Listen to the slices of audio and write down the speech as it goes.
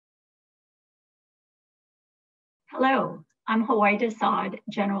Hello, I'm SUD,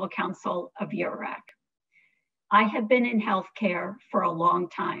 General Counsel of URAC. I have been in healthcare for a long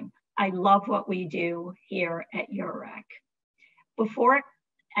time. I love what we do here at URAC. Before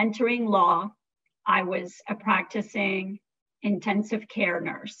entering law, I was a practicing intensive care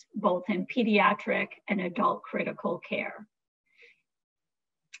nurse, both in pediatric and adult critical care.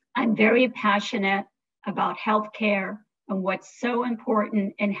 I'm very passionate about healthcare, and what's so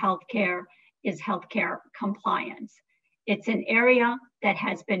important in healthcare is healthcare compliance. It's an area that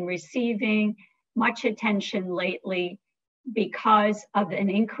has been receiving much attention lately because of an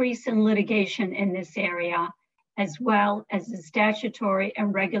increase in litigation in this area, as well as the statutory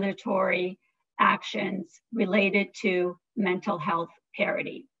and regulatory actions related to mental health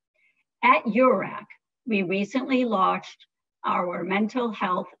parity. At URAC, we recently launched our mental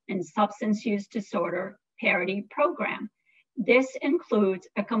health and substance use disorder parity program. This includes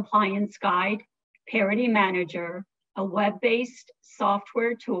a compliance guide, parity manager, a web-based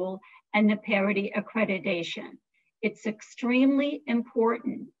software tool, and the parity accreditation. It's extremely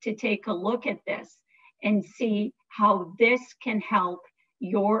important to take a look at this and see how this can help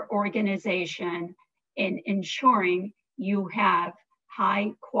your organization in ensuring you have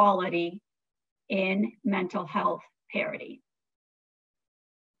high quality in mental health parity.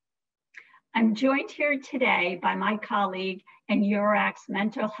 I'm joined here today by my colleague and URAC's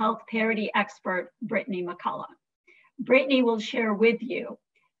mental health parity expert, Brittany McCullough. Brittany will share with you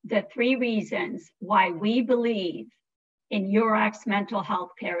the 3 reasons why we believe in URAC's mental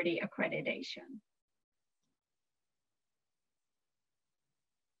health parity accreditation.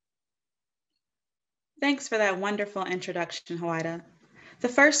 Thanks for that wonderful introduction, Hawaida. The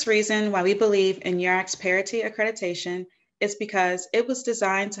first reason why we believe in URAC's parity accreditation is because it was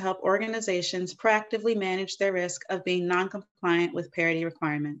designed to help organizations proactively manage their risk of being non-compliant with parity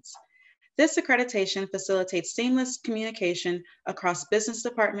requirements. This accreditation facilitates seamless communication across business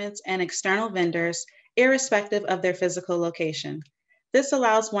departments and external vendors, irrespective of their physical location. This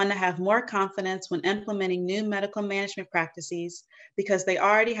allows one to have more confidence when implementing new medical management practices because they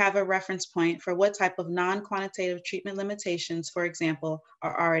already have a reference point for what type of non-quantitative treatment limitations, for example,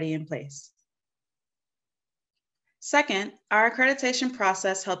 are already in place. Second, our accreditation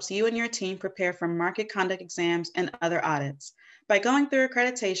process helps you and your team prepare for market conduct exams and other audits. By going through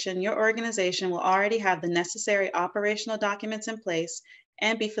accreditation, your organization will already have the necessary operational documents in place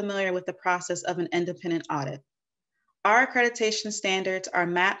and be familiar with the process of an independent audit. Our accreditation standards are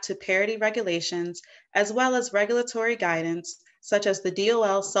mapped to parity regulations as well as regulatory guidance, such as the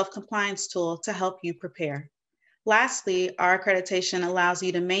DOL self-compliance tool to help you prepare. Lastly, our accreditation allows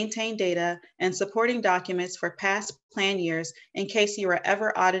you to maintain data and supporting documents for past plan years in case you are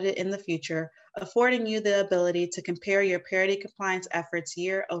ever audited in the future, affording you the ability to compare your parity compliance efforts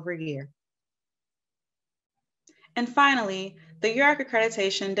year over year. And finally, the URAC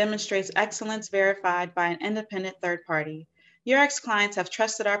accreditation demonstrates excellence verified by an independent third party. URAC's clients have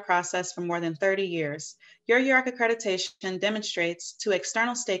trusted our process for more than 30 years. Your URAC accreditation demonstrates to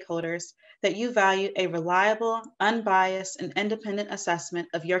external stakeholders that you value a reliable, unbiased, and independent assessment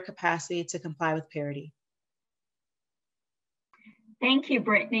of your capacity to comply with parity. Thank you,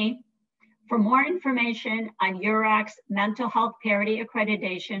 Brittany. For more information on URAC's mental health parity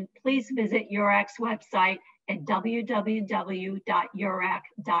accreditation, please visit URAC's website at www.urac.org.